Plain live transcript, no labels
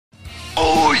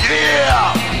Oh,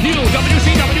 yeah! New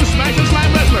WCW Smash and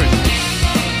Slam Wrestlers.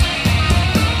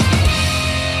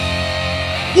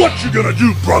 What you gonna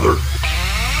do, brother?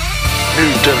 New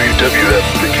WWF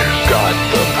figures got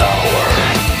the power.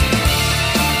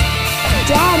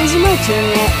 Dad, is it my turn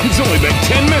yet? It's only been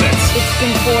 10 minutes. It's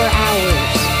been 4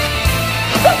 hours.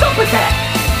 What's up with that?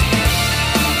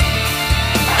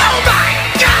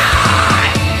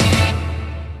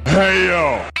 Hey,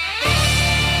 yo!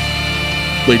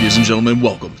 Ladies and gentlemen,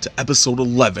 welcome to episode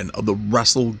 11 of the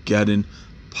WrestleGeddon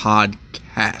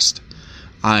podcast.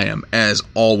 I am, as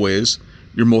always,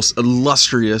 your most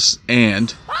illustrious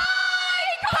and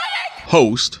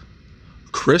host,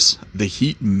 Chris the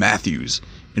Heat Matthews,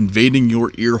 invading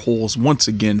your ear holes once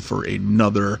again for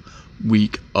another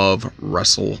week of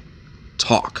Wrestle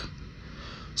Talk.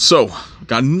 So,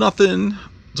 got nothing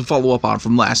to follow up on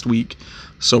from last week,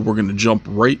 so we're going to jump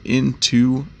right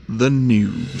into the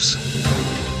news.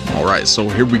 Alright, so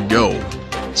here we go.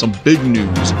 Some big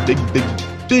news,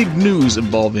 big news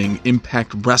involving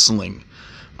Impact Wrestling.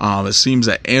 It seems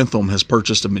that Anthem has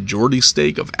purchased a majority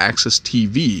stake of AXS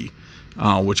TV,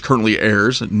 which currently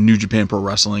airs New Japan Pro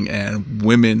Wrestling, and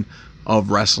Women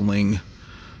of Wrestling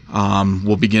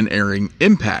will begin airing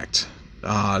Impact.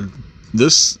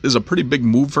 This is a pretty big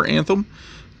move for Anthem,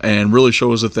 and really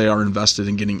shows that they are invested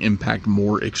in getting Impact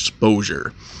more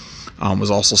exposure.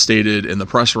 Was also stated in the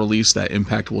press release that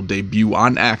Impact will debut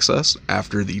on AXS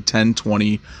after the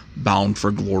 10/20 Bound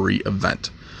for Glory event.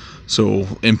 So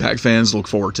Impact fans look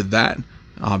forward to that,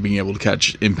 being able to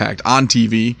catch Impact on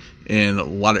TV in a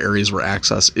lot of areas where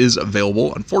AXS is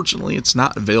available. Unfortunately, it's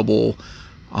not available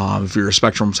if you're a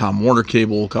Spectrum Time Warner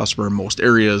cable customer in most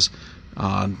areas.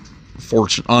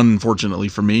 Unfortunately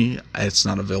for me, it's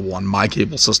not available on my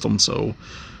cable system, so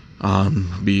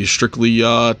be strictly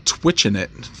twitching it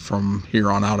from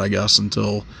here on out, I guess,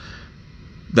 until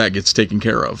that gets taken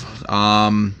care of.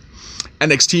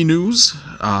 NXT news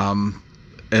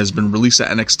has been released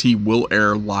that NXT will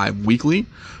air live weekly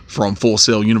from Full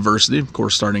Sail University, of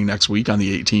course, starting next week on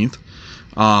the 18th.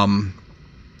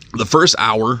 The first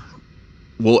hour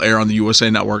will air on the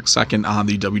USA Network, second on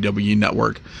the WWE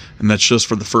Network, and that's just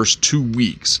for the first 2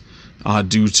 weeks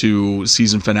due to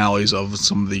season finales of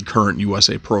some of the current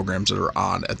USA programs that are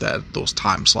on at those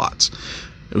time slots.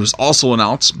 It was also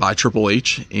announced by Triple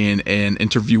H in an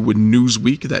interview with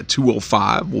Newsweek that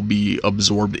 205 will be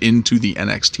absorbed into the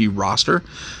NXT roster,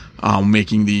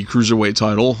 making the Cruiserweight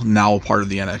title now a part of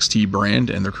the NXT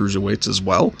brand and their Cruiserweights as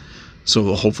well.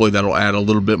 So hopefully that'll add a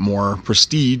little bit more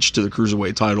prestige to the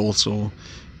Cruiserweight title. So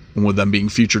with them being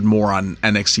featured more on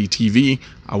NXT TV,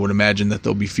 I would imagine that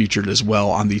they'll be featured as well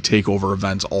on the TakeOver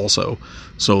events also.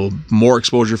 So more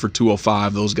exposure for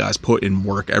 205. Those guys put in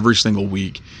work every single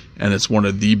week, and it's one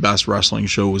of the best wrestling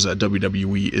shows that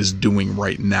WWE is doing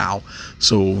right now.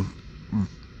 So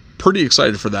pretty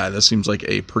excited for that. That seems like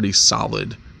a pretty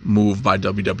solid move by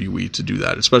WWE to do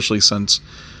that, especially since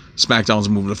SmackDown's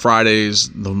moving to Fridays.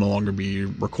 They'll no longer be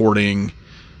recording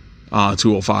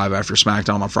 205 after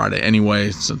SmackDown on Friday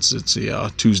anyway, since it's a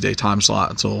Tuesday time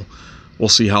slot. So we'll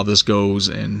see how this goes.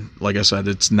 And like I said,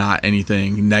 it's not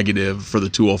anything negative for the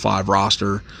 205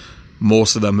 roster.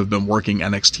 Most of them have been working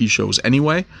NXT shows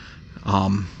anyway.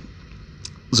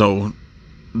 So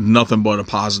nothing but a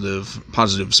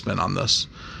positive spin on this.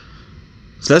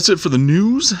 So that's it for the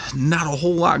news. Not a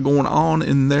whole lot going on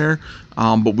in there,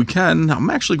 but I'm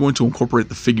actually going to incorporate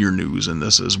the figure news in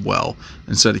this as well,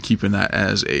 instead of keeping that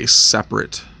as a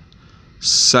separate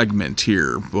segment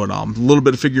here. But a little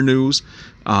bit of figure news.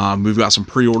 We've got some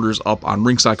pre-orders up on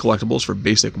Ringside Collectibles for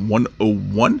Basic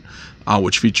 101,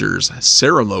 which features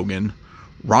Sarah Logan,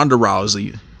 Ronda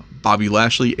Rousey, Bobby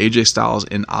Lashley, AJ Styles,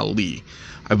 and Ali.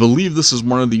 I believe this is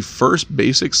one of the first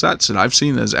basic sets that I've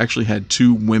seen that has actually had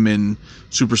 2 women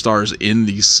superstars in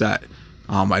the set.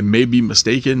 I may be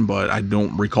mistaken, but I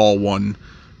don't recall one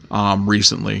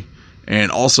recently.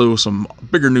 And also some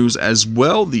bigger news as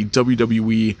well. The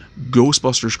WWE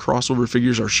Ghostbusters crossover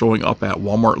figures are showing up at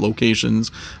Walmart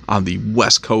locations on the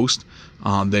West Coast.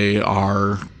 They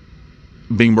are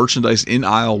being merchandised in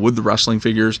aisle with the wrestling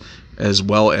figures, as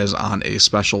well as on a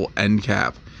special end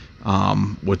cap.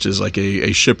 Which is like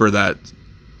a shipper that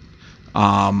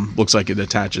looks like it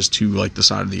attaches to like the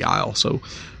side of the aisle. So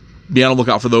be on the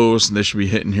lookout for those. They should be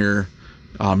hitting here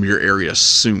your area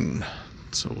soon.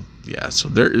 So yeah, so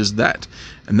there is that.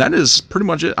 And that is pretty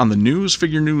much it on the news,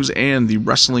 figure news, and the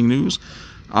wrestling news.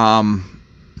 We're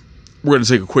going to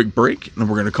take a quick break, and then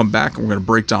we're going to come back and we're going to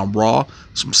break down Raw,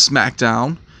 some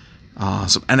SmackDown,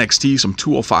 some NXT, some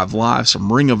 205 Live,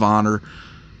 some Ring of Honor.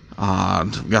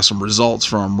 We got some results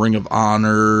from Ring of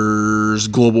Honor's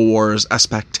Global Wars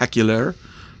Spectacular.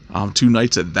 2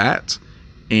 nights at that,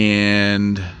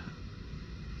 and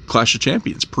Clash of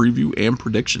Champions preview and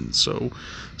predictions. So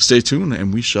stay tuned,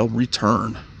 and we shall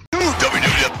return.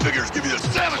 WWF figures give you the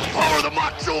savage power of the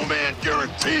Macho Man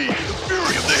guarantee, the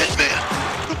fury of the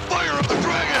Hitman, the fire of the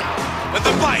Dragon, and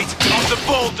the bite of the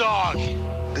Bulldog.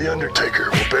 The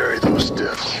Undertaker will bury those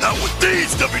stiffs. Not with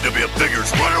these WWF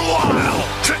figures running wild.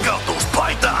 Check out those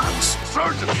pythons.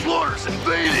 Sergeant Slaughter's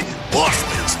invading.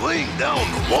 Bossman's laying down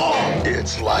the law.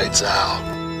 It's lights out.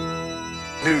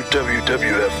 New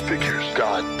WWF figures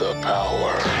got the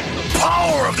power. The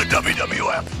power of the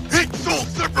WWF. Each sold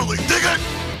separately, dig it?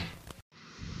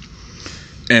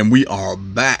 And we are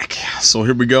back. So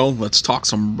here we go. Let's talk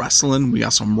some wrestling. We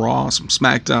got some Raw, some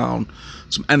SmackDown,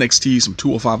 some NXT, some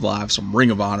 205 Live, some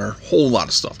Ring of Honor. Whole lot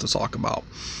of stuff to talk about.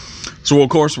 So, of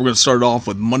course, we're going to start off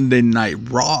with Monday Night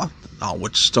Raw,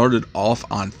 which started off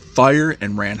on fire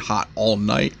and ran hot all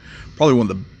night. Probably one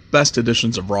of the best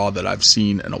editions of Raw that I've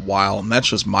seen in a while. And that's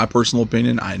just my personal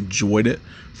opinion. I enjoyed it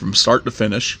from start to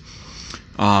finish.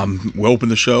 We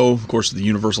opened the show, of course, the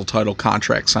Universal title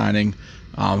contract signing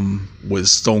with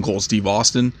Stone Cold Steve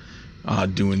Austin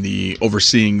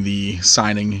overseeing the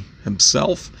signing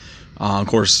himself. Of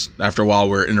course, after a while,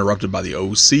 we were interrupted by the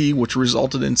OC, which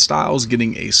resulted in Styles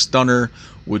getting a stunner,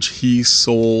 which he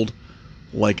sold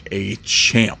like a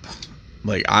champ.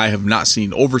 Like, I have not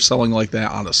seen overselling like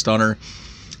that on a stunner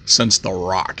since The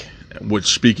Rock. Which,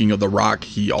 speaking of The Rock,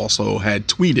 he also had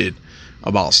tweeted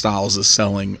about Styles'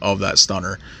 selling of that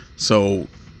stunner. So,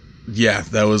 yeah,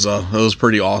 that was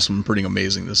pretty awesome, pretty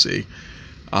amazing to see.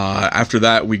 After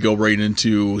that, we go right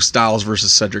into Styles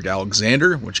versus Cedric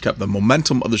Alexander, which kept the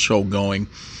momentum of the show going.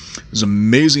 It was an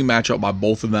amazing matchup by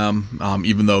both of them,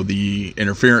 even though the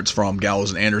interference from Gallows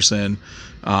and Anderson,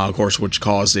 of course, which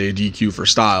caused a DQ for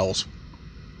Styles.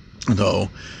 Though,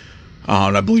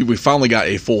 and I believe we finally got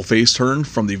a full face turn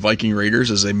from the Viking Raiders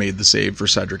as they made the save for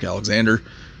Cedric Alexander.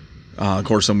 Of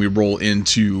course, then we roll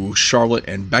into Charlotte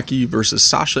and Becky versus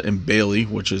Sasha and Bayley,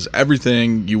 which is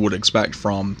everything you would expect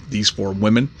from these 4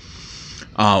 women.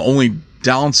 Only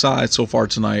downside so far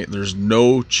tonight, there's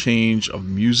no change of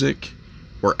music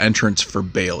or entrance for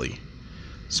Bayley.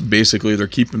 So basically, they're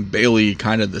keeping Bayley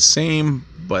kind of the same,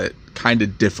 but kind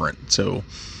of different. So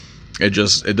it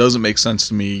doesn't make sense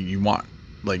to me. You want,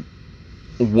 like,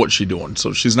 what's she doing?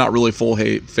 So she's not really full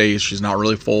face. She's not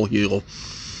really full heel.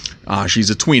 She's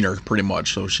a tweener, pretty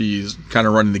much, so she's kind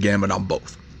of running the gamut on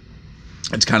both.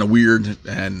 It's kind of weird,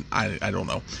 and I don't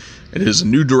know. It is a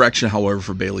new direction, however,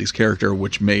 for Bayley's character,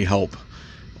 which may help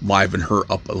liven her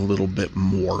up a little bit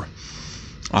more.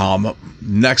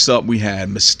 Next up, we had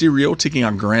Mysterio taking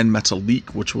on Grand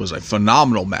Metalik, which was a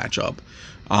phenomenal matchup.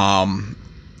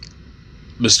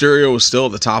 Mysterio was still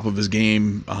at the top of his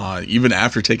game, even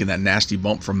after taking that nasty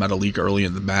bump from Metalik early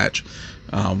in the match.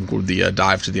 With the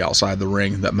dive to the outside of the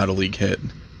ring that Metalik hit.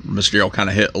 Mysterio kind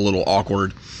of hit a little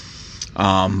awkward.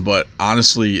 But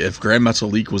honestly, if Grand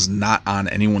Metalik was not on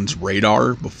anyone's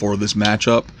radar before this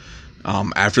matchup,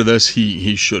 after this,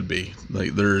 he should be.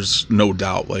 Like, there's no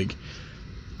doubt. Like,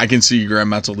 I can see Grand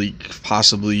Metalik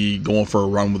possibly going for a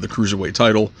run with the Cruiserweight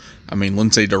title. I mean,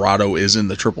 Lince Dorado is in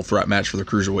the triple threat match for the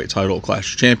Cruiserweight title at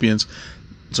Clash of Champions.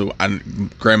 So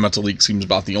Grand Metalik seems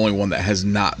about the only one that has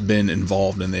not been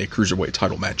involved in a Cruiserweight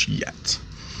title match yet.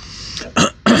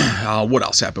 What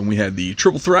else happened? We had the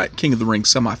Triple Threat King of the Ring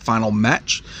semifinal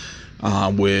match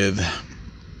with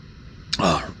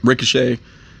Ricochet,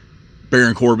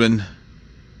 Baron Corbin,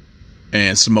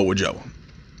 and Samoa Joe.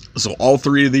 So all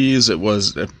 3 of these, it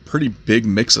was a pretty big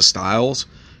mix of styles,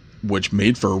 which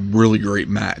made for a really great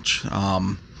match.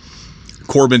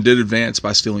 Corbin did advance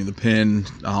by stealing the pin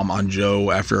on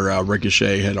Joe after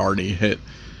Ricochet had already hit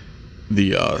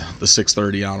the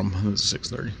 630 on him. It was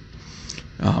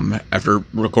 630. After,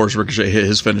 of course, Ricochet hit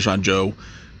his finish on Joe,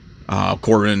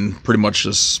 Corbin pretty much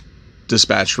just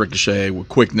dispatched Ricochet with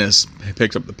quickness,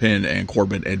 picked up the pin, and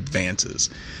Corbin advances.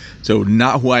 So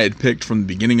not who I had picked from the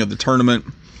beginning of the tournament,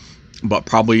 but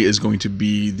probably is going to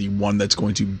be the one that's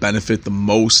going to benefit the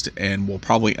most and will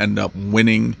probably end up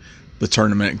winning the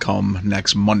tournament come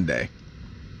next Monday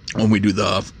when we do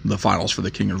the finals for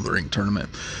the King of the Ring tournament,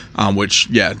 which,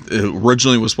 yeah, it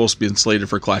originally was supposed to be slated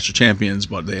for Clash of Champions,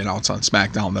 but they announced on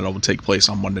SmackDown that it would take place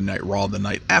on Monday Night Raw the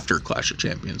night after Clash of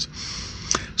Champions.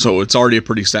 So it's already a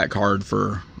pretty stacked card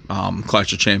for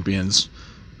Clash of Champions,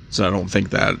 so I don't think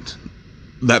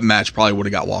that match probably would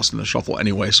have got lost in the shuffle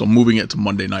anyway, so moving it to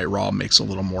Monday Night Raw makes a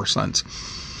little more sense.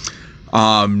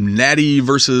 Natty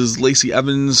versus Lacey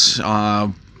Evans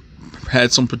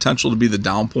had some potential to be the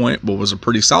down point, but was a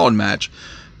pretty solid match.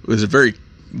 It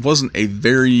wasn't a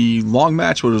very long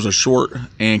match, but it was a short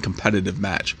and competitive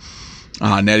match.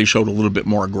 Natty showed a little bit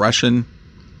more aggression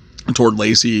toward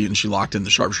Lacey, and she locked in the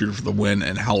sharpshooter for the win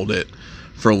and held it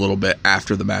for a little bit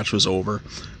after the match was over.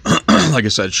 Like I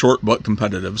said, short but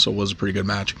competitive, so it was a pretty good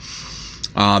match.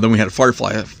 Then we had a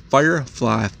Firefly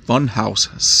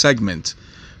Funhouse segment,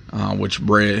 which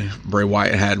Bray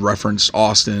Wyatt had referenced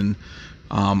Austin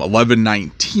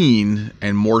 11-19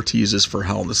 and more teases for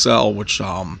Hell in a Cell, which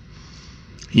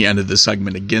he ended the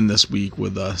segment again this week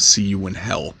with See You in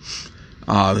Hell.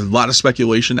 There's a lot of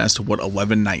speculation as to what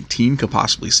 11-19 could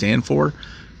possibly stand for.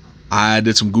 I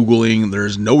did some Googling.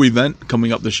 There's no event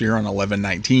coming up this year on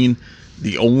 11-19.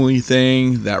 The only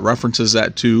thing that references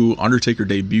that to Undertaker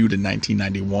debuted in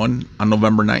 1991 on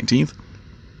November 19th.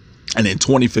 And in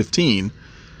 2015,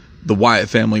 the Wyatt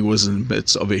family was in the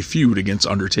midst of a feud against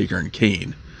Undertaker and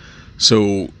Kane.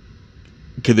 So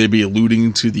could they be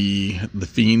alluding to the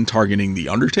Fiend targeting the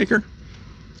Undertaker?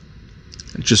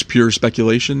 Just pure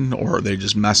speculation, or are they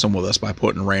just messing with us by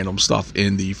putting random stuff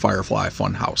in the Firefly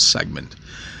Funhouse segment?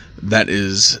 That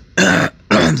is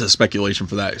the speculation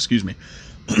for that. Excuse me.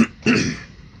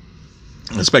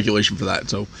 The speculation for that.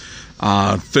 So,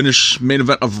 finish main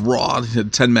event of Raw. Had a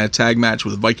 10-man tag match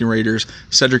with the Viking Raiders,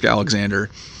 Cedric Alexander,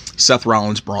 Seth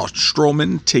Rollins, Braun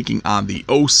Strowman taking on the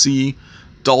OC,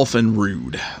 Dolph and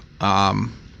Rude.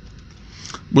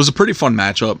 Was a pretty fun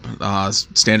matchup.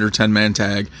 Standard 10-man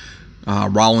tag.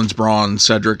 Rollins, Braun,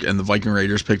 Cedric, and the Viking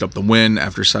Raiders picked up the win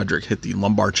after Cedric hit the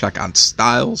lumbar check on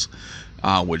Styles,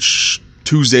 which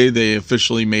Tuesday they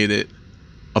officially made it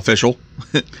official.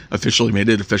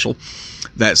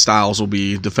 That Styles will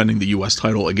be defending the U.S.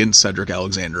 title against Cedric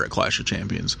Alexander at Clash of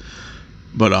Champions.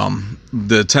 But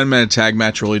the 10-man tag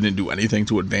match really didn't do anything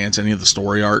to advance any of the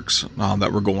story arcs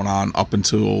that were going on up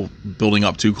until building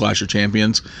up to Clash of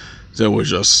Champions. So it was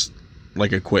just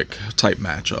like a quick type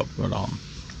matchup.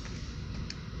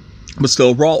 But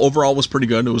still, Raw overall was pretty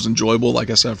good. It was enjoyable, like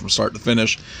I said, from start to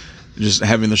finish. Just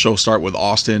having the show start with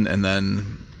Austin and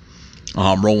then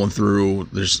rolling through,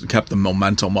 just kept the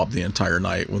momentum up the entire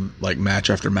night with like match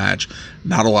after match.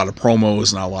 Not a lot of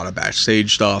promos, not a lot of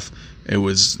backstage stuff. It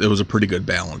was a pretty good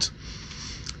balance.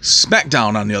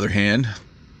 SmackDown, on the other hand,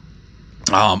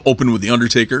 opened with The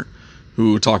Undertaker,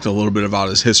 who talked a little bit about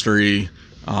his history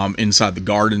inside the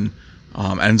Garden.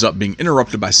 Ends up being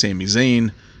interrupted by Sami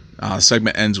Zayn.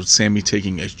 Segment ends with Sami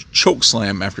taking a choke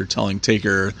slam after telling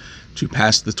Taker to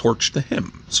pass the torch to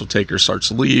him. So Taker starts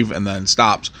to leave and then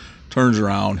stops, turns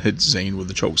around, hits Zayn with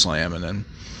the choke slam, and then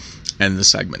end the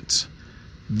segment.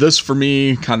 This, for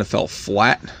me, kind of felt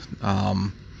flat.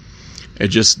 It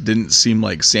just didn't seem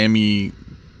like Sami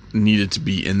needed to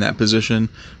be in that position,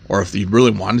 or if he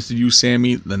really wanted to use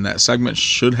Sami, then that segment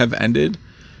should have ended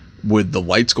with the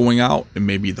lights going out and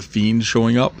maybe the Fiend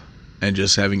showing up and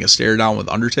just having a stare down with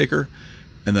Undertaker,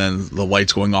 and then the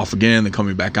lights going off again, then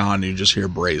coming back on, and you just hear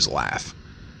Bray's laugh.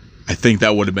 I think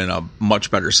that would have been a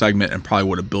much better segment and probably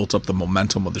would have built up the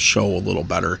momentum of the show a little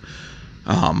better.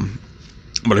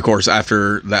 But of course,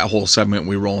 after that whole segment,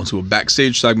 we roll into a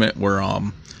backstage segment where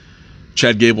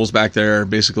Chad Gable's back there.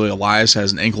 Basically, Elias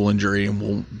has an ankle injury and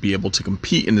won't be able to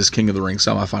compete in this King of the Ring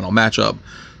semifinal matchup.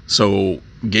 So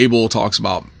Gable talks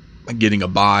about getting a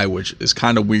bye, which is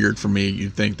kind of weird for me.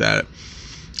 You'd think that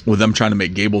with them trying to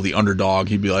make Gable the underdog,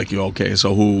 he'd be like, okay,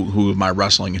 so who am I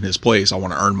wrestling in his place? I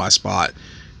want to earn my spot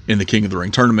in the King of the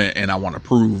Ring tournament, and I want to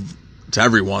prove to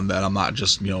everyone that I'm not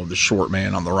just, the short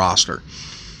man on the roster.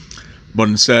 But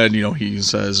instead, he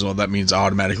says, well, that means I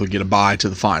automatically get a bye to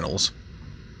the finals.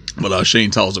 But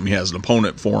Shane tells him he has an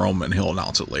opponent for him, and he'll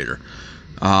announce it later.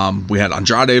 We had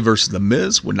Andrade versus The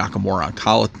Miz with Nakamura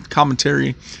on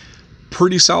commentary.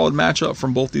 Pretty solid matchup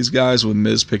from both these guys, with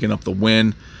Miz picking up the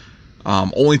win,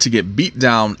 only to get beat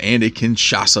down and a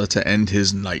Kinshasa to end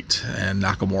his night, and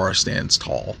Nakamura stands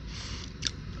tall.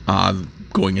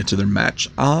 Going into their match,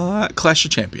 Clash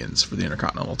of Champions for the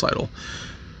Intercontinental title.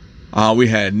 We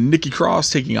had Nikki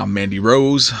Cross taking on Mandy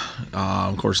Rose.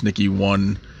 Of course, Nikki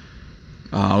won.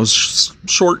 It was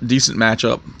short, decent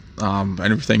matchup.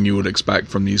 Everything you would expect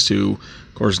from these two.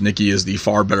 Of course, Nikki is the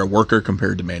far better worker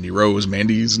compared to Mandy Rose.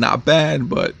 Mandy's not bad,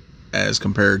 but as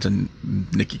compared to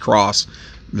Nikki Cross,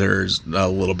 there's a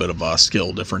little bit of a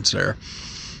skill difference there.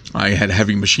 I had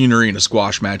Heavy Machinery in a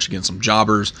squash match against some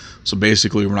jobbers. So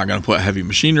basically, we're not going to put Heavy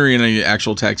Machinery in any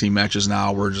actual tag team matches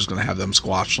now. We're just going to have them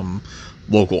squash some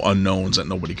local unknowns that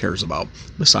nobody cares about,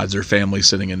 besides their family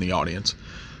sitting in the audience.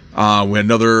 We had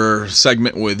another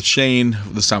segment with Shane,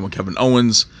 this time with Kevin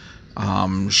Owens.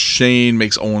 Shane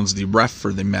makes Owens the ref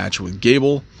for the match with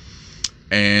Gable,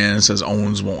 and says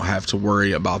Owens won't have to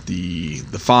worry about the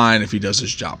fine if he does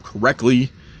his job correctly.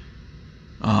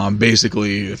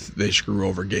 Basically, if they screw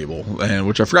over Gable, and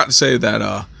which I forgot to say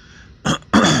that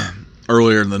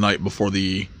earlier in the night before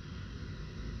the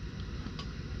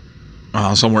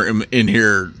somewhere in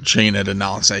here, Shane had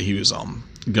announced that he was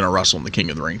gonna wrestle in the King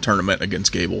of the Ring tournament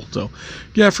against Gable. So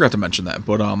yeah, I forgot to mention that,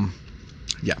 but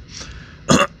yeah.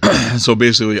 So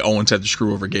basically, Owens had to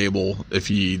screw over Gable if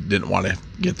he didn't want to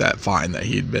get that fine that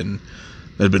had been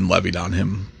levied on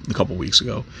him a couple weeks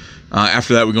ago.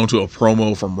 After that, we go into a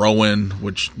promo from Rowan,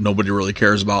 which nobody really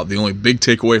cares about. The only big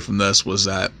takeaway from this was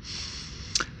that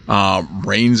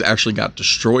Reigns actually got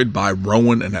destroyed by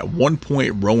Rowan, and at one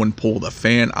point, Rowan pulled a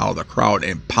fan out of the crowd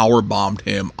and power bombed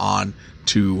him on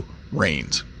to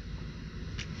Reigns.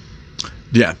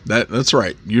 Yeah, that's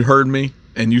right. You heard me.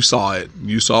 And you saw it.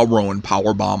 You saw Rowan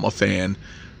powerbomb a fan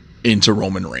into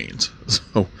Roman Reigns.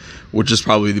 So, which is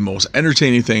probably the most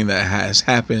entertaining thing that has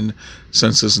happened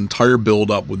since this entire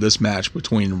build-up with this match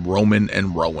between Roman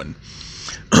and Rowan.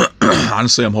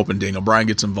 Honestly, I'm hoping Daniel Bryan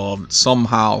gets involved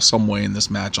somehow, some way in this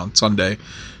match on Sunday,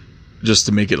 just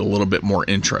to make it a little bit more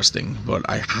interesting. But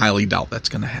I highly doubt that's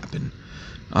going to happen.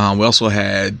 We also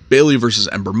had Bayley versus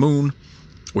Ember Moon,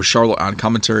 with Charlotte on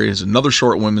commentary. Is another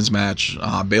short women's match.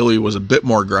 Bayley was a bit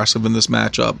more aggressive in this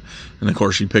matchup, and of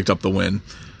course she picked up the win.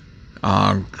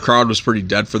 Crowd was pretty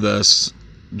dead for this,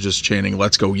 just chanting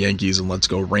 "Let's go Yankees" and "Let's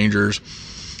go Rangers,"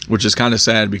 which is kind of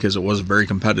sad because it was a very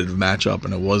competitive matchup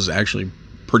and it was actually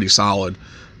pretty solid.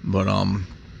 But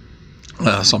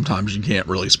sometimes you can't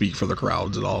really speak for the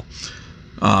crowds at all.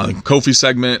 Kofi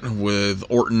segment with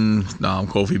Orton.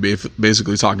 Kofi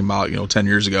basically talking about 10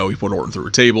 years ago he put Orton through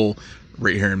a table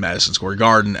right here in Madison Square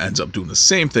Garden, ends up doing the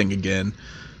same thing again.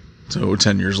 So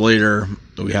 10 years later,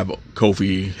 we have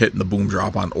Kofi hitting the boom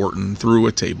drop on Orton through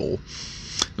a table.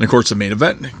 And of course, the main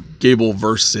event, Gable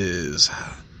versus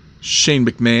Shane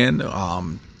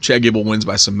McMahon. Chad Gable wins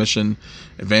by submission,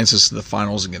 advances to the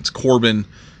finals against Corbin.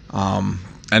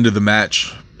 End of the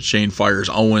match, Shane fires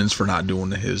Owens for not doing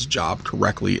his job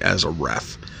correctly as a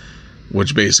ref,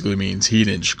 which basically means he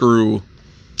didn't screw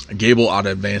Gable out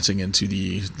of advancing into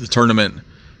the tournament,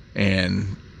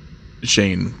 and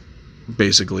Shane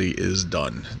basically is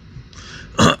done.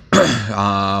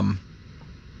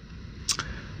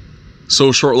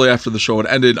 So shortly after the show had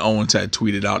ended, Owens had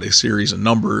tweeted out a series of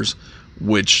numbers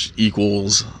which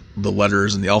equals the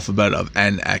letters in the alphabet of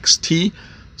NXT.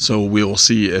 So we'll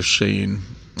see if Shane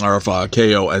or if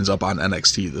KO ends up on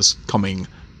NXT this coming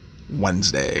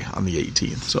Wednesday on the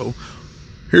 18th. So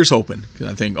here's hoping.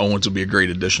 I think Owens will be a great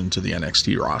addition to the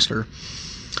NXT roster.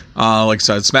 Like I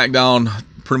said, SmackDown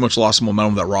pretty much lost the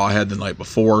momentum that Raw had the night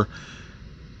before.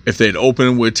 If they'd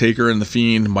opened with Taker and The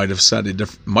Fiend, might have set a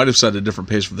different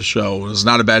pace for the show. It was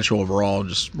not a bad show overall.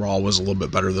 Just Raw was a little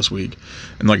bit better this week.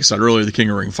 And like I said earlier, the King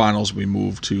of the Ring finals, we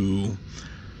moved to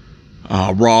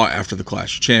Raw after the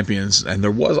Clash of Champions, and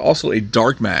there was also a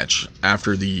dark match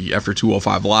after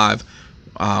 205 Live.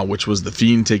 Which was The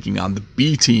Fiend taking on the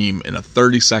B Team in a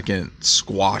 30-second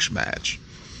squash match.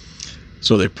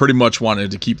 So they pretty much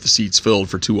wanted to keep the seats filled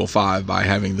for 205 by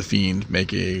having The Fiend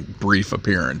make a brief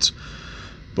appearance.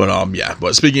 But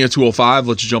but speaking of 205,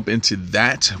 let's jump into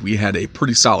that. We had a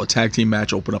pretty solid tag team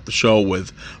match open up the show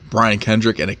with Brian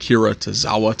Kendrick and Akira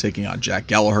Tozawa taking on Jack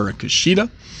Gallagher and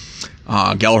Kushida.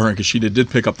 Gallagher and Kushida did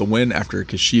pick up the win after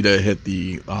Kushida hit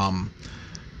the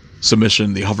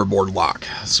submission, the hoverboard lock.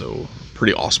 So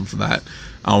pretty awesome for that.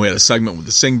 We had a segment with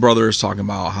the Singh brothers talking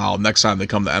about how next time they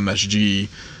come to MSG,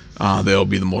 they'll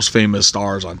be the most famous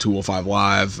stars on 205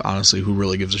 Live. Honestly, who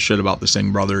really gives a shit about the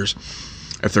Singh brothers?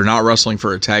 If they're not wrestling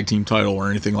for a tag team title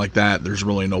or anything like that, there's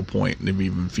really no point in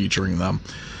even featuring them.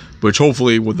 Which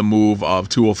hopefully with the move of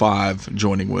 205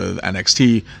 joining with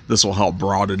NXT, this will help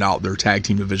broaden out their tag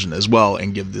team division as well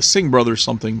and give the Singh brothers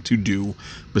something to do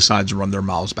besides run their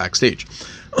mouths backstage.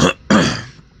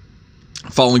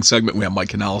 Following segment, we have Mike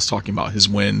Kanellis talking about his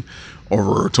win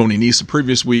over Tony Nese the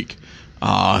previous week.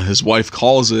 His wife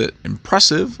calls it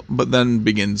impressive, but then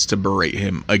begins to berate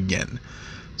him again.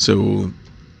 So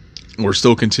we're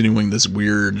still continuing this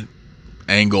weird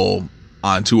angle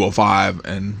on 205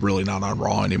 and really not on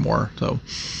Raw anymore. So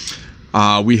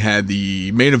we had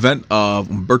the main event of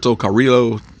Humberto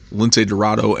Carrillo, Lince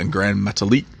Dorado, and Gran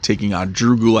Metalik taking on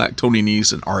Drew Gulak, Tony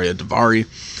Nese, and Ariya Daivari.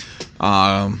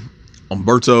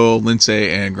 Humberto, Lince,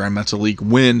 and Gran Metalik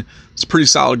win. It's pretty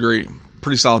solid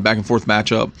back and forth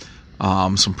matchup.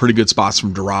 Some pretty good spots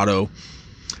from Dorado.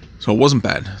 So it wasn't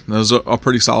bad. It was a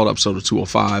pretty solid episode of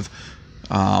 205.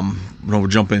 We'll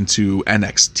jump into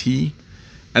NXT.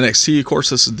 NXT, of course,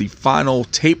 this is the final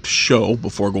taped show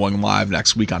before going live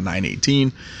next week on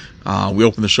 9/18. We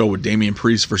opened the show with Damian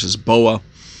Priest versus Boa.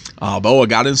 Boa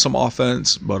got in some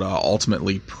offense, but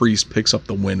ultimately Priest picks up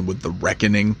the win with the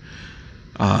Reckoning.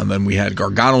 Then we had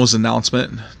Gargano's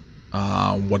announcement.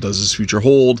 What does his future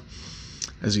hold?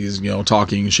 As he's,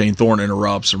 talking, Shane Thorne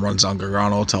interrupts and runs down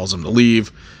Gargano, tells him to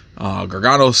leave.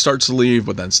 Gargano starts to leave,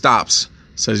 but then stops,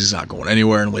 says he's not going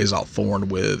anywhere, and lays out Thorne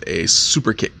with a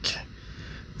super kick.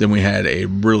 Then we had a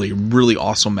really, really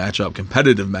awesome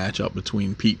competitive matchup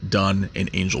between Pete Dunne and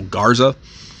Angel Garza.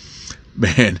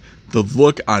 Man, the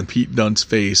look on Pete Dunne's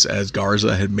face as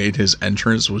Garza had made his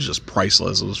entrance was just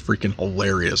priceless. It was freaking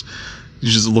hilarious.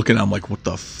 He's just looking at him like, what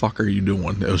the fuck are you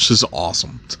doing? It was just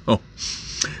awesome. So,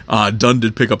 Dunne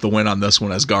did pick up the win on this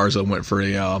one as Garza went for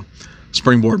a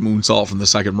springboard moonsault from the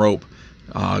second rope.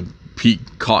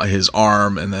 Pete caught his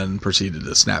arm and then proceeded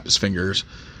to snap his fingers.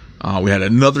 We had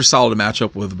another solid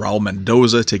matchup with Raul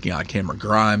Mendoza taking on Cameron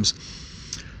Grimes.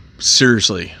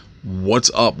 Seriously, what's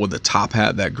up with the top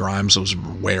hat that Grimes was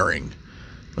wearing?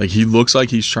 Like, he looks like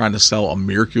he's trying to sell a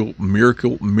miracle,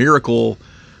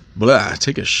 blah,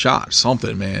 take a shot,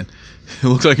 something, man. It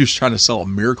looked like he was trying to sell a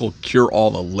miracle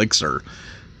cure-all elixir.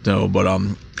 No, but I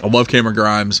love Cameron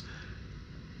Grimes,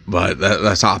 but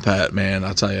that top hat, man,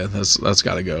 I'll tell you, that's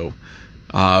got to go.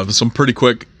 Some pretty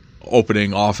quick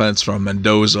opening offense from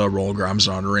Mendoza, rolling Grimes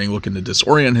around the ring, looking to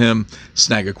disorient him,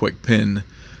 snag a quick pin.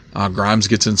 Grimes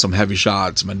gets in some heavy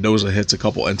shots. Mendoza hits a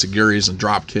couple enziguris and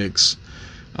drop kicks.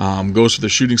 Goes for the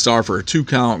shooting star for a 2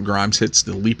 count. Grimes hits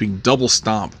the leaping double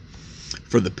stomp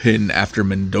for the pin after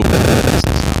Mendoza.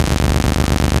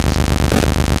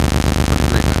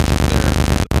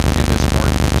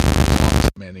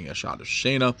 Demanding a shot of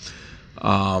Shayna.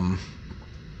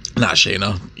 Not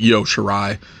Shayna, Io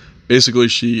Shirai. Basically,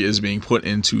 she is being put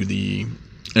into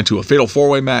a fatal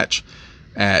 4-way match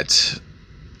at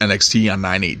NXT on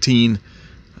 9/18.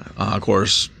 Of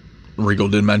course, Regal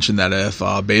did mention that if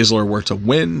Baszler were to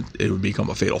win, it would become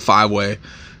a fatal 5-way.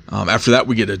 After that,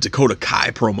 we get a Dakota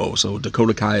Kai promo. So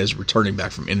Dakota Kai is returning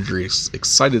back from injury.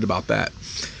 Excited about that.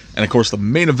 And of course, the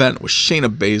main event was Shayna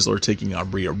Baszler taking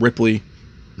on Rhea Ripley.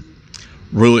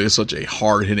 Really is such a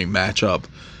hard-hitting matchup.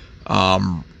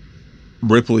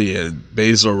 Ripley and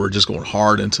Baszler were just going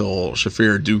hard until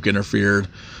Shafir Duke interfered.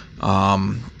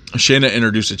 Shayna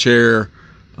introduced a chair.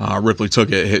 Ripley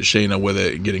took it, hit Shayna with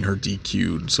it, getting her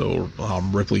DQ'd. So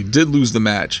Ripley did lose the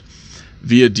match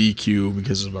via DQ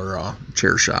because of her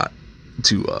chair shot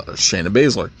to Shayna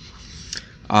Baszler.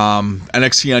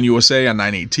 NXT on USA on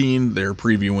 9/18. They're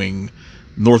previewing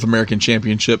North American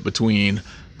Championship between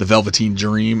the Velveteen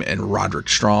Dream and Roderick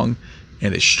Strong,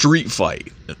 and a street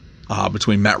fight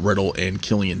between Matt Riddle and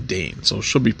Killian Dane. So it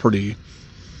should be pretty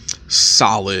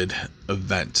solid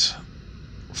event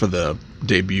for the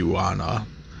debut on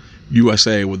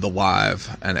USA with the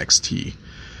live NXT.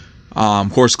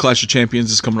 Of course, Clash of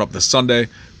Champions is coming up this Sunday.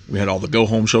 We had all the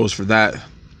go-home shows for that.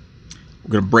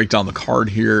 We're going to break down the card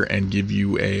here and give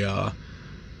you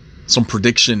some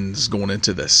predictions going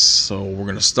into this. So we're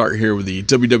going to start here with the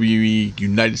WWE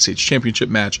United States Championship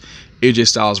match. AJ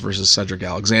Styles versus Cedric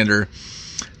Alexander.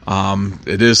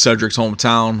 It is Cedric's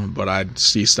hometown, but I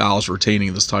see Styles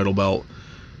retaining this title belt.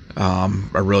 I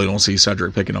really don't see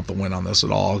Cedric picking up the win on this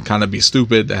at all. It'd kind of be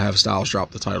stupid to have Styles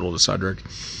drop the title to Cedric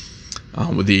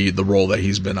with the role that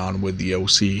he's been on with the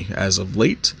OC as of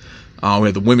late. We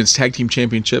have the Women's Tag Team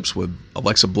Championships with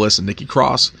Alexa Bliss and Nikki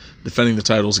Cross defending the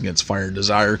titles against Fire and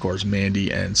Desire, of course,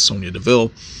 Mandy and Sonya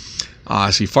Deville.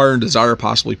 I see Fire and Desire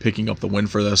possibly picking up the win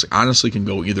for this. Honestly, can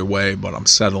go either way, but I'm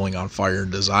settling on Fire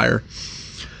and Desire.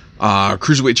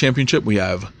 Cruiserweight Championship, we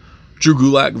have Drew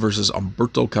Gulak versus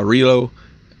Humberto Carrillo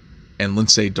and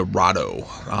Lince Dorado.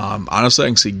 Honestly, I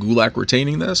can see Gulak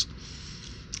retaining this,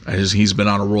 as he's been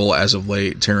on a roll as of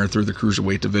late, tearing through the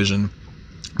Cruiserweight division,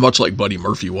 much like Buddy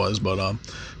Murphy was, but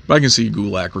I can see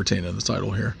Gulak retaining the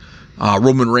title here.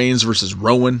 Roman Reigns versus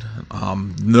Rowan.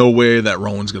 No way that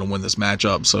Rowan's going to win this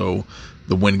matchup, so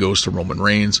the win goes to Roman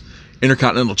Reigns.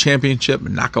 Intercontinental Championship,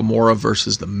 Nakamura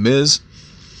versus The Miz.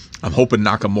 I'm hoping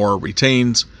Nakamura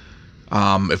retains.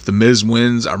 If The Miz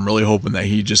wins, I'm really hoping that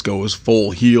he just goes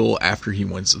full heel after he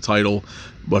wins the title,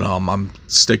 but I'm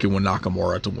sticking with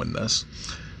Nakamura to win this.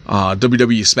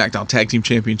 WWE SmackDown Tag Team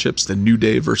Championships, The New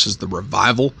Day versus The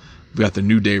Revival. We've got The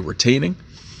New Day retaining.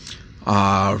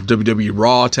 WWE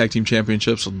Raw Tag Team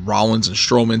Championships with Rollins and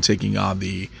Strowman taking on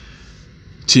the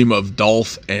team of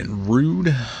Dolph and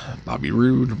Rude, Bobby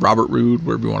Roode, Robert Roode,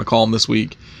 whatever you want to call him this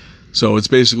week. So it's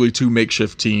basically two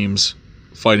makeshift teams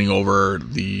fighting over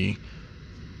the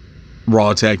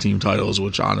Raw Tag Team titles,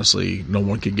 which honestly no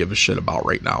one can give a shit about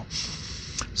right now.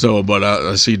 So, but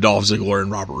I see Dolph Ziggler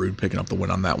and Robert Roode picking up the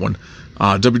win on that one.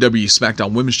 WWE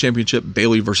SmackDown Women's Championship,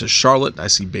 Bayley versus Charlotte. I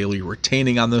see Bayley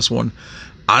retaining on this one.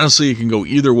 Honestly, it can go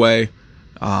either way.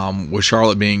 With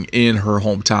Charlotte being in her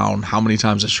hometown, how many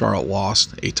times has Charlotte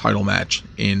lost a title match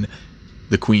in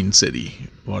the Queen City.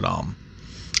 But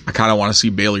I kind of want to see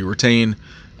Bayley retain,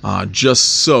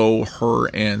 just so her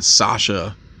and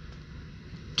Sasha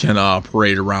can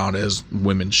parade around as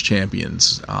women's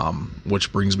champions,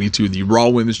 which brings me to the Raw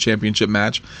Women's Championship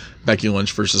match, Becky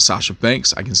Lynch versus Sasha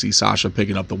Banks. I can see Sasha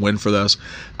picking up the win for this.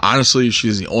 Honestly,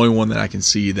 she's the only one that I can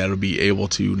see that'll be able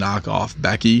to knock off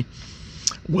Becky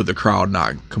with the crowd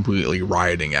not completely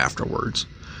rioting afterwards.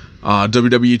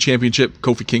 WWE Championship,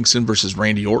 Kofi Kingston versus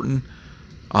Randy Orton.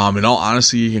 In all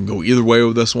honesty, you can go either way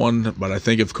with this one, but I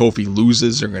think if Kofi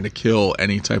loses, they're going to kill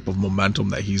any type of momentum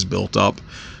that he's built up.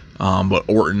 But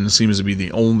Orton seems to be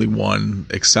the only one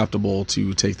acceptable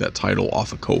to take that title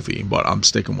off of Kofi. But I'm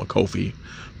sticking with Kofi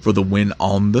for the win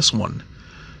on this one.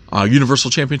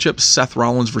 Universal Championship, Seth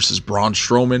Rollins versus Braun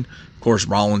Strowman. Of course,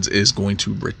 Rollins is going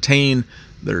to retain.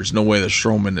 There's no way that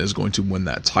Strowman is going to win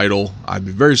that title. I'd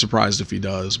be very surprised if he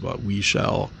does, but we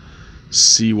shall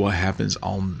see what happens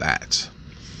on that.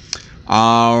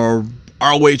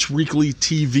 ROH Weekly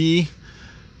TV.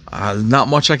 Not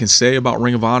much I can say about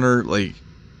Ring of Honor. Like,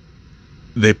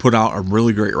 they put out a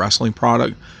really great wrestling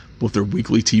product, but their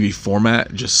weekly TV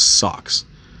format just sucks.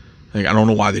 Like, I don't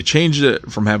know why they changed it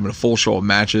from having a full show of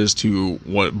matches to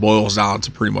what boils down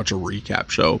to pretty much a recap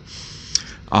show.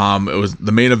 It was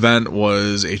the main event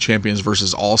was a Champions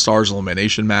versus All-Stars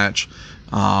elimination match.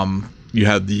 You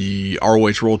had the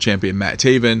ROH World Champion Matt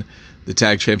Taven, the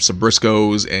tag champs the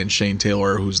Briscoes, and Shane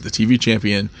Taylor, who's the TV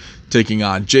champion, taking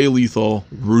on Jay Lethal,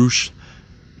 Roosh,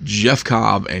 Jeff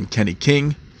Cobb, and Kenny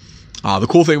King. The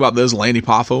cool thing about this, Lanny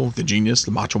Poffo, the Genius,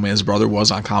 the Macho Man's brother,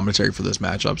 was on commentary for this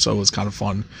matchup, so it was kind of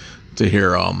fun to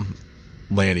hear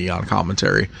Lanny on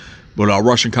commentary. But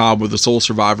Rush and Cobb were the sole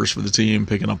survivors for the team,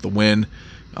 picking up the win.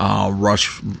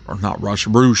 Roosh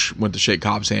went to shake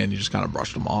Cobb's hand. He just kind of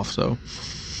brushed him off.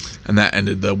 And that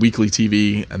ended the weekly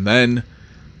TV. And then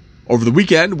over the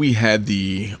weekend, we had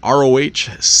the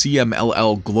ROH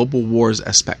CMLL Global Wars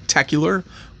Spectacular,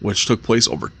 which took place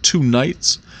over 2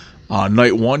 nights.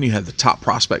 Night 1, you had the Top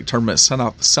Prospect Tournament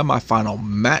semifinal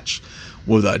match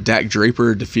with Dak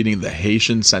Draper defeating the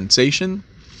Haitian Sensation.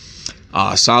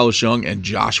 Silas Young and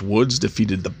Josh Woods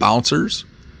defeated the Bouncers.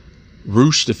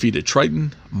 Roosh defeated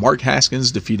Triton. Mark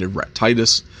Haskins defeated Rhett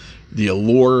Titus. The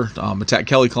Allure attacked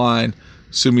Kelly Klein,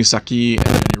 Sumi Saki, and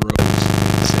Mandy Rose.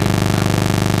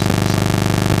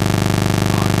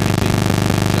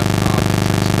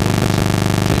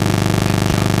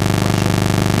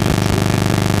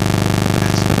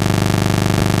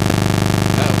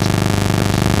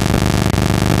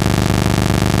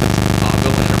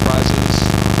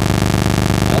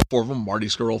 Four of them, Marty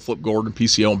Scurll, Flip Gordon,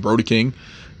 PCO, and Brody King,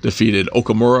 defeated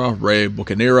Okamura, Rey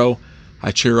Bucanero,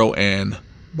 Hachiro, and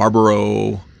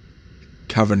Barbaro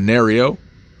Cavanario.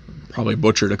 Probably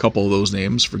butchered a couple of those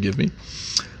names, forgive me.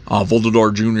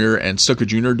 Voldador Jr. and Stuka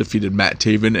Jr. defeated Matt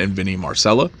Taven and Vinny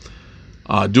Marcella.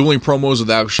 Dueling promos with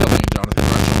Alex Shelley and Jonathan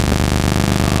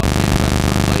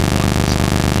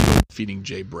Gresham. Defeating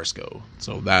Jay Briscoe.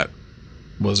 So that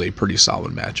was a pretty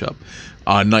solid matchup.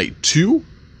 Night 2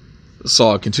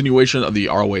 saw a continuation of the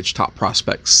ROH Top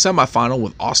Prospect semifinal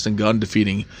with Austin Gunn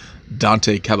defeating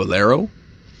Dante Caballero.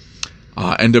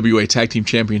 NWA Tag Team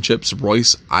Championships,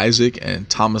 Royce Isaac and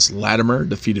Thomas Latimer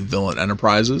defeated Villain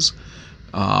Enterprises,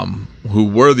 who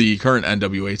were the current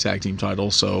NWA Tag Team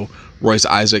titles. So Royce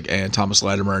Isaac and Thomas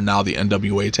Latimer are now the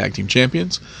NWA Tag Team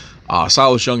Champions.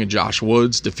 Silas Young and Josh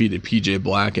Woods defeated PJ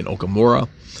Black and Okamura.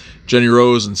 Jenny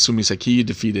Rose and Sumi Saki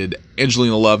defeated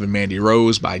Angelina Love and Mandy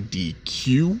Rose by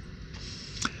DQ.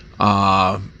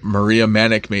 Maria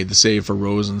Manic made the save for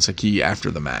Rose and Saki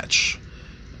after the match.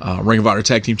 Ring of Honor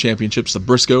Tag Team Championships, the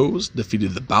Briscoes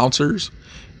defeated the Bouncers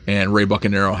and Rey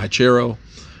Bucanero Hachero.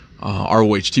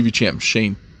 ROH TV champ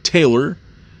Shane Taylor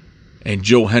and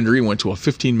Joe Hendry went to a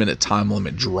 15-minute time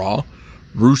limit draw.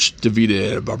 Roosh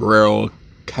defeated Barbaro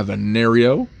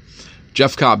Cavanario.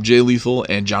 Jeff Cobb, Jay Lethal,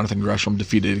 and Jonathan Gresham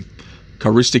defeated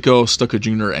Caristico, Stuka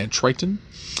Jr., and Triton.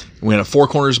 We had a 4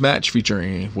 corners match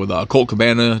featuring with Colt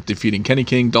Cabana defeating Kenny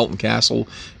King, Dalton Castle,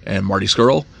 and Marty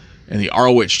Scurll. And the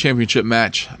ROH Championship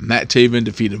match, Matt Taven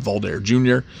defeated Voltaire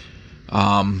Jr.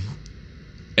 And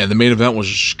the main event was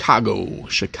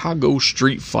Chicago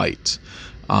Street Fight,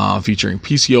 featuring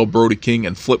PCO, Brody King,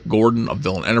 and Flip Gordon of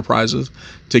Villain Enterprises,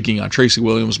 taking on Tracy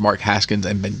Williams, Mark Haskins,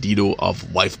 and Bandito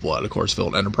of Lifeblood. Of course,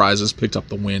 Villain Enterprises picked up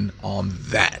the win on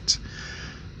that.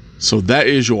 So that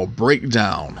is your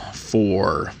breakdown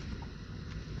for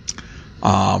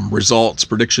results,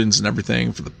 predictions, and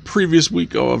everything for the previous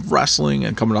week of wrestling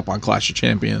and coming up on Clash of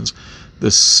Champions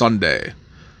this Sunday.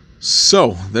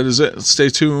 So that is it. Stay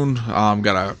tuned.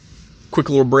 Got a quick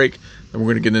little break. Then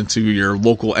we're going to get into your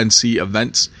local NC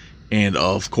events And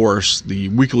of course, the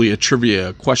weekly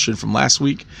trivia question from last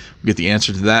week. We get the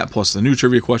answer to that, plus the new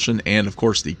trivia question, and of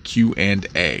course the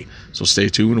Q&A. So stay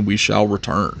tuned and we shall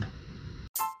return.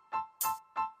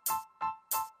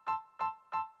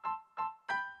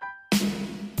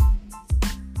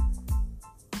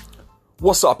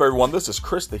 What's up, everyone? This is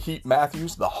Chris the Heat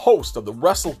Matthews, the host of the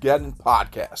WrestleGeddon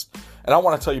podcast, and I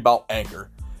want to tell you about Anchor.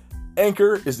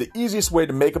 Anchor is the easiest way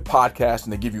to make a podcast,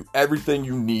 and they give you everything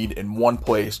you need in one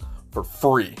place for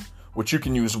free, which you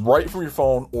can use right from your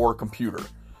phone or computer.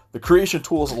 The creation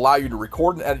tools allow you to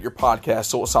record and edit your podcast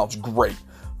so it sounds great.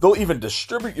 They'll even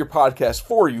distribute your podcast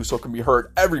for you so it can be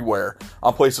heard everywhere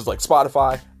on places like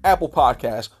Spotify, Apple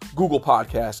Podcasts, Google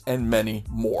Podcasts, and many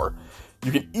more.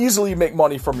 You can easily make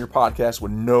money from your podcast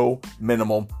with no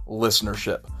minimum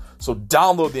listenership. So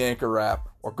download the Anchor app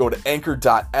or go to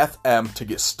anchor.fm to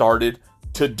get started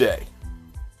today.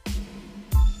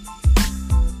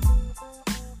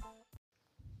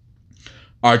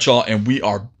 All right, y'all, and we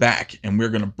are back, and we're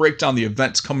going to break down the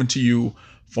events coming to you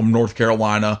from North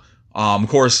Carolina. Of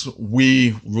course,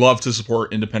 we love to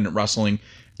support independent wrestling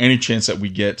any chance that we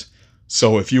get.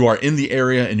 So if you are in the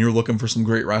area and you're looking for some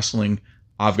great wrestling,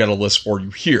 I've got a list for you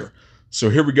here.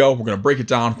 So here we go. We're going to break it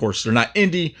down. Of course, they're not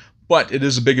indie, but it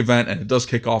is a big event, and it does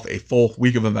kick off a full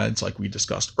week of events like we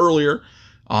discussed earlier.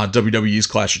 WWE's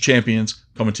Clash of Champions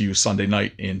coming to you Sunday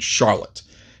night in Charlotte.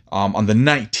 On the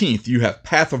 19th, you have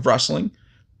Path of Wrestling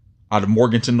out of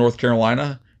Morganton, North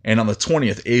Carolina. And on the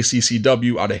 20th,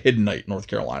 ACCW out of Hidden Night, North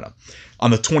Carolina.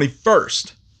 On the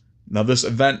 21st, now this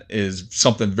event is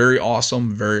something very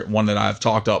awesome, one that I've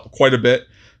talked up quite a bit.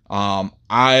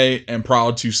 I am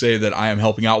proud to say that I am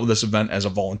helping out with this event as a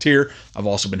volunteer. I've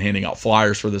also been handing out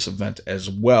flyers for this event as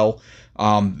well.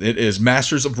 It is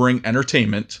Masters of Ring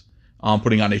Entertainment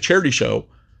putting on a charity show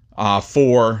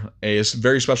for a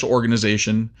very special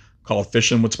organization called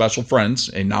Fishing with Special Friends,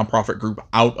 a nonprofit group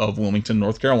out of Wilmington,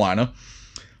 North Carolina.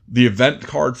 The event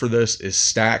card for this is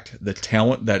stacked. The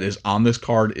talent that is on this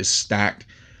card is stacked.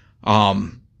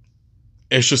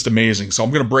 It's just amazing. So I'm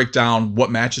going to break down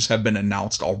what matches have been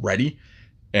announced already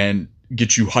and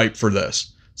get you hyped for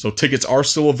this. So tickets are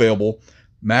still available.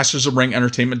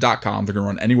 MastersofRingEntertainment.com. They're going to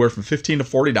run anywhere from $15 to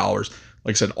 $40.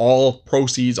 Like I said, all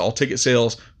proceeds, all ticket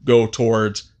sales go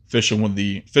towards Fishing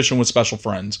with Special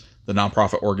Friends, the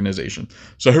nonprofit organization.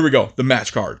 So here we go. The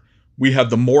match card. We have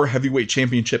the More Heavyweight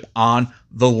Championship on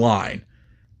the line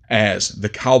as the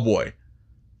Cowboy,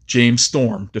 James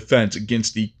Storm, defends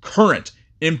against the current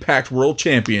Impact World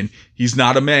Champion. He's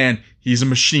not a man, he's a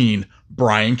machine,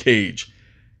 Brian Cage.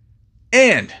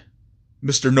 And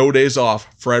Mr. No Days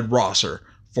Off, Fred Rosser,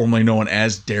 formerly known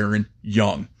as Darren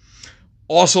Young.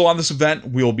 Also on this event,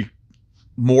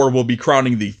 More will be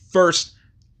crowning the first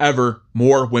ever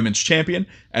More Women's Champion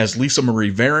as Lisa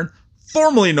Marie Varon,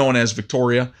 formerly known as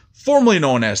Victoria, formerly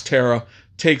known as Tara,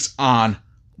 takes on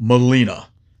Melina.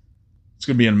 It's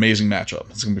going to be an amazing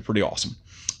matchup. It's going to be pretty awesome.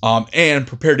 And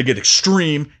prepare to get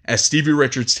extreme as Stevie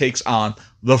Richards takes on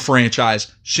the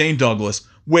franchise, Shane Douglas,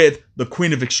 with the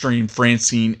Queen of Extreme,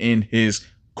 Francine, in his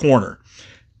corner.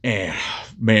 And,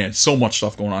 man, so much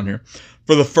stuff going on here.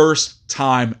 For the first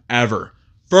time ever.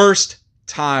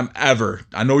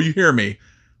 I know you hear me.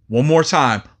 One more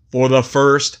time. For the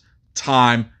first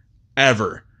time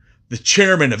ever. The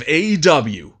chairman of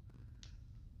AEW,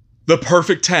 the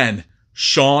Perfect 10,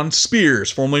 Shawn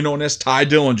Spears, formerly known as Ty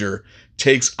Dillinger,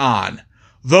 takes on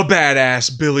the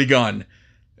badass Billy Gunn.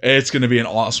 It's going to be an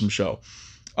awesome show.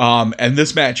 And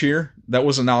this match here that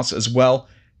was announced as well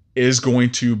is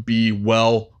going to be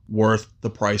well worth the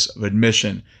price of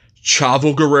admission.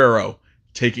 Chavo Guerrero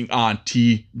taking on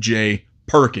TJ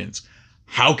Perkins.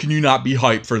 How can you not be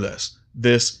hyped for this?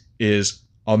 This is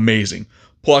amazing.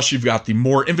 Plus, you've got the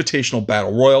More Invitational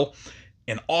Battle Royal.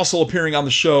 And also appearing on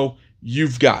the show,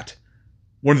 you've got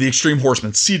one of the Extreme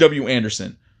Horsemen, C.W.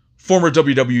 Anderson, former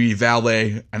WWE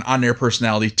valet and on-air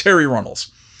personality, Terry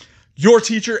Runnels. Your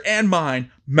teacher and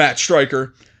mine, Matt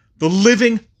Stryker, the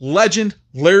living legend,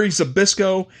 Larry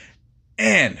Zbyszko,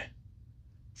 and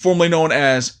formerly known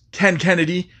as Ken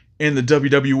Kennedy in the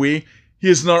WWE, he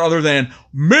is none other than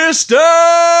Mr.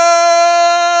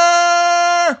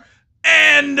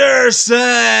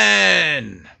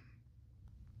 Anderson!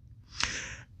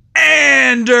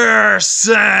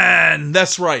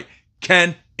 That's right.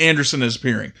 Ken Anderson is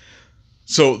appearing.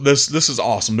 So this is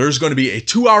awesome. There's going to be a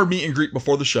 2-hour meet and greet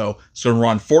before the show. It's going to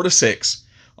run 4 to 6.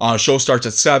 Show starts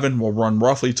at 7. Will run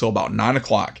roughly till about 9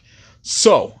 o'clock.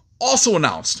 So, also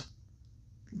announced,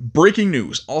 breaking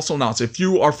news, if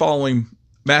you are following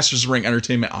Masters of Ring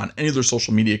Entertainment on any of their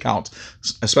social media accounts,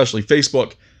 especially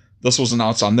Facebook, this was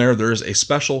announced on there. There is a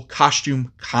special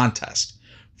costume contest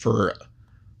for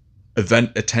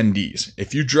event attendees.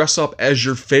 If you dress up as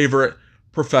your favorite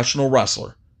professional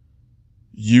wrestler,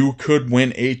 you could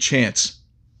win a chance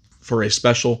for a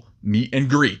special meet and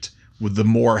greet with the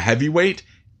more heavyweight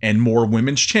and more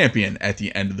women's champion at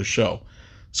the end of the show.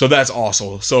 So that's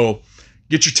awesome. So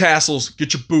get your tassels,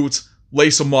 get your boots,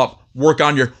 lace them up, work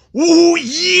on your, ooh,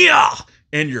 yeah,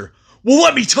 and your, well,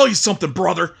 let me tell you something,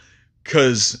 brother.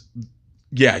 Because,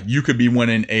 yeah, you could be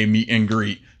winning a meet and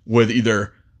greet with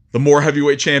either the more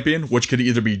heavyweight champion, which could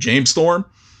either be James Storm,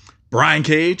 Brian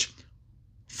Cage,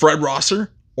 Fred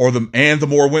Rosser, or the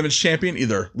more women's champion,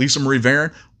 either Lisa Marie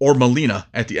Varon or Melina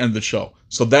at the end of the show.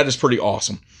 So that is pretty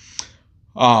awesome.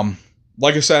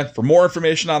 Like I said, for more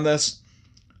information on this,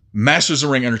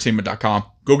 mastersofringentertainment.com.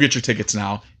 Go get your tickets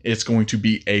now. It's going to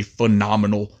be a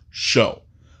phenomenal show.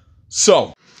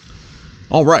 So,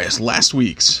 all right, last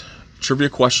week's trivia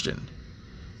question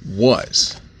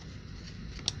was,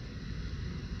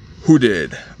 who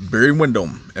did Barry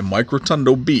Windham and Mike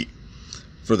Rotundo beat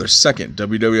for their second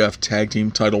WWF Tag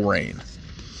Team title reign?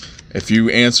 If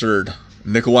you answered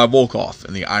Nikolai Volkov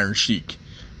and the Iron Sheik,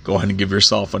 go ahead and give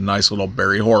yourself a nice little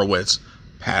Barry Horowitz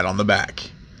pat on the back.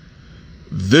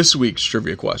 This week's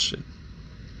trivia question: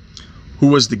 who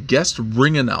was the guest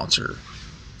ring announcer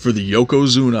for the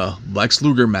Yokozuna Lex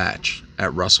Luger match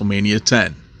at WrestleMania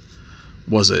 10?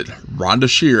 Was it Rhonda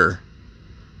Shear,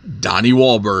 Donnie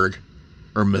Wahlberg,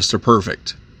 or Mr.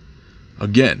 Perfect?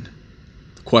 Again,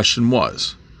 the question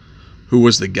was, who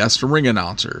was the guest ring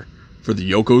announcer for the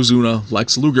Yokozuna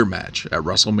Lex Luger match at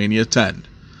WrestleMania 10?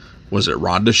 Was it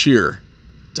Rhonda Shear,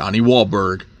 Donnie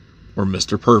Wahlberg, or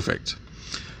Mr. Perfect?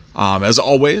 As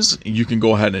always, you can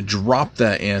go ahead and drop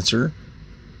that answer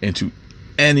into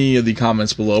any of the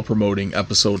comments below promoting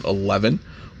episode 11,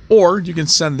 or you can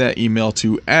send that email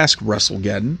to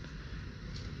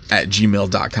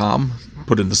askwrestlegeddon@gmail.com.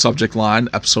 Put in the subject line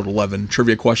episode 11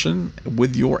 trivia question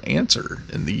with your answer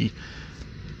in the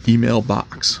email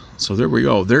box. So there we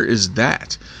go. There is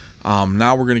that.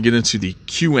 Now we're going to get into the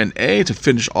Q&A to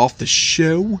finish off the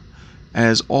show.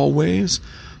 As always,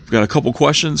 we've got a couple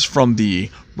questions from the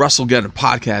WrestleGeddon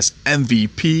podcast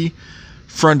MVP,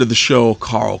 friend of the show,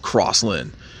 Carl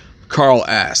Crossland. Carl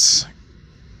asks,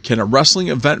 can a wrestling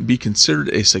event be considered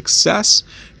a success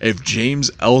if James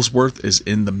Ellsworth is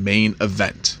in the main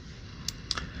event?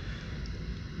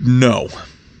 No.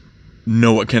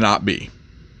 No, it cannot be.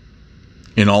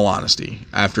 In all honesty.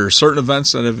 After certain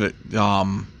events that have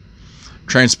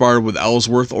transpired with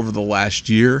Ellsworth over the last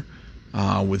year,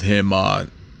 with him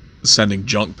sending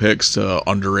junk pics to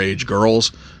underage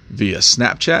girls via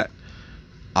Snapchat,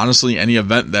 honestly, any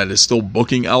event that is still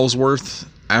booking Ellsworth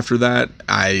after that,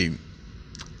 I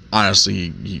can't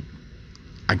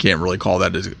really call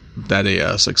that a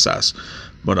success.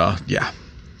 But yeah.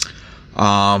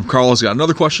 Carlos got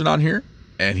another question on here,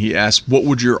 and he asked, what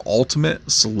would your ultimate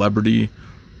celebrity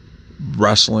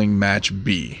wrestling match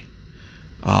be?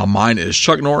 Mine is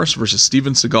Chuck Norris versus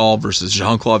Steven Seagal versus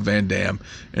Jean-Claude Van Damme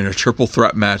in a triple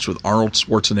threat match with Arnold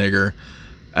Schwarzenegger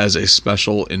as a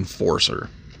special enforcer.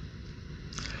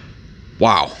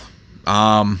 Wow.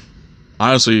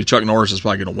 Honestly, Chuck Norris is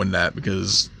probably going to win that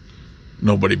because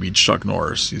nobody beats Chuck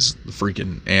Norris. He's the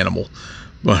freaking animal.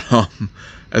 But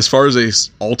as far as a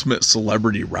ultimate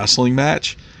celebrity wrestling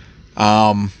match,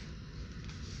 in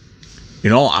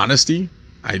all honesty,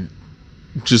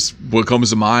 what comes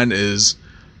to mind is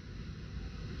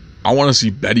I want to see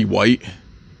Betty White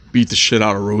beat the shit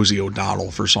out of Rosie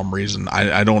O'Donnell for some reason.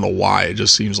 I don't know why. It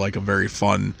just seems like a very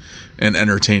fun and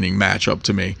entertaining matchup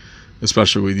to me,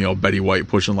 especially with, Betty White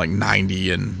pushing like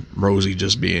 90 and Rosie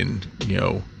just being,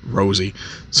 Rosie.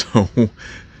 So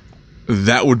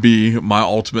that would be my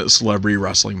ultimate celebrity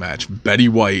wrestling match. Betty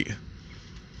White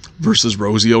versus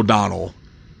Rosie O'Donnell.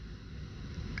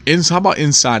 How about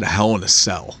inside a Hell in a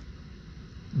Cell?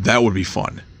 That would be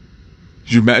fun.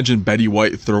 Could you imagine Betty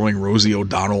White throwing Rosie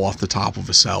O'Donnell off the top of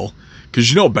a cell?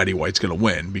 Because Betty White's going to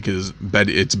win because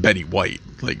it's Betty White.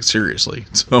 Like, seriously.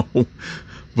 So,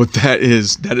 but that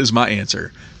is my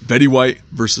answer. Betty White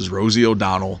versus Rosie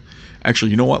O'Donnell.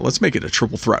 Actually, you know what? Let's make it a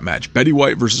triple threat match. Betty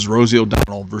White versus Rosie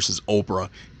O'Donnell versus Oprah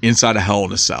inside a Hell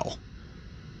in a Cell,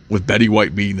 with Betty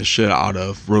White beating the shit out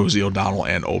of Rosie O'Donnell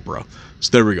and Oprah.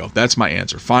 So there we go. That's my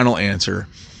answer. Final answer.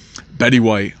 Betty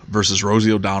White versus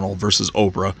Rosie O'Donnell versus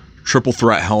Oprah. Triple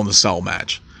threat Hell in a Cell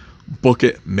match. Book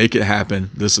it. Make it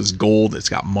happen. This is gold. It's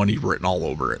got money written all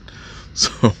over it.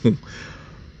 So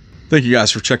thank you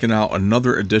guys for checking out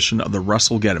another edition of the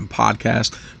WrestleGeddon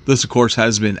podcast. This, of course,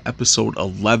 has been episode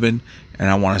 11. And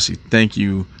I want to say thank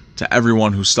you to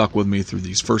everyone who stuck with me through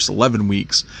these first 11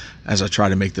 weeks as I try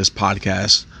to make this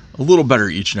podcast a little better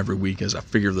each and every week as I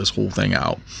figure this whole thing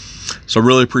out. So I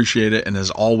really appreciate it. And as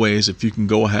always, if you can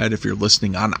go ahead, if you're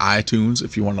listening on iTunes,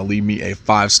 if you want to leave me a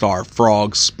 5-star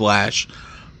Frog Splash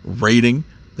rating,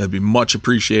 that'd be much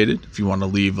appreciated. If you want to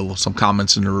leave some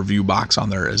comments in the review box on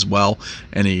there as well,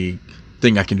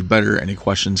 anything I can do better, any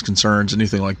questions, concerns,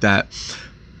 anything like that,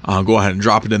 go ahead and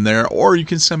drop it in there. Or you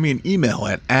can send me an email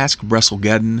at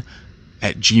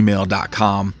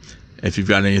askwrestlegeddon@gmail.com if you've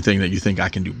got anything that you think I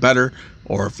can do better,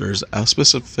 or if there's a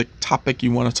specific topic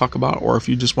you want to talk about, or if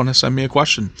you just want to send me a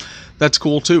question. That's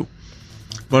cool too.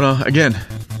 But again,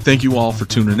 thank you all for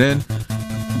tuning in.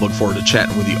 Look forward to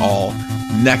chatting with you all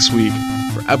next week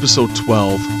for episode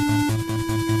 12.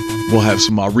 We'll have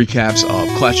some recaps of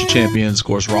Clash of Champions, of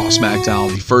course, Raw,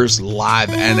 SmackDown, the first live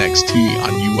NXT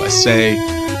on USA.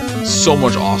 So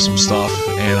much awesome stuff,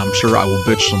 and I'm sure I will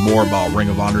bitch some more about Ring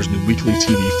of Honor's new weekly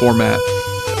TV format,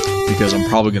 because I'm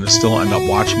probably going to still end up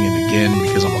watching it again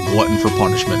because I'm a glutton for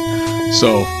punishment.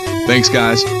 So, thanks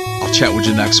guys. I'll chat with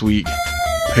you next week.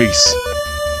 Peace.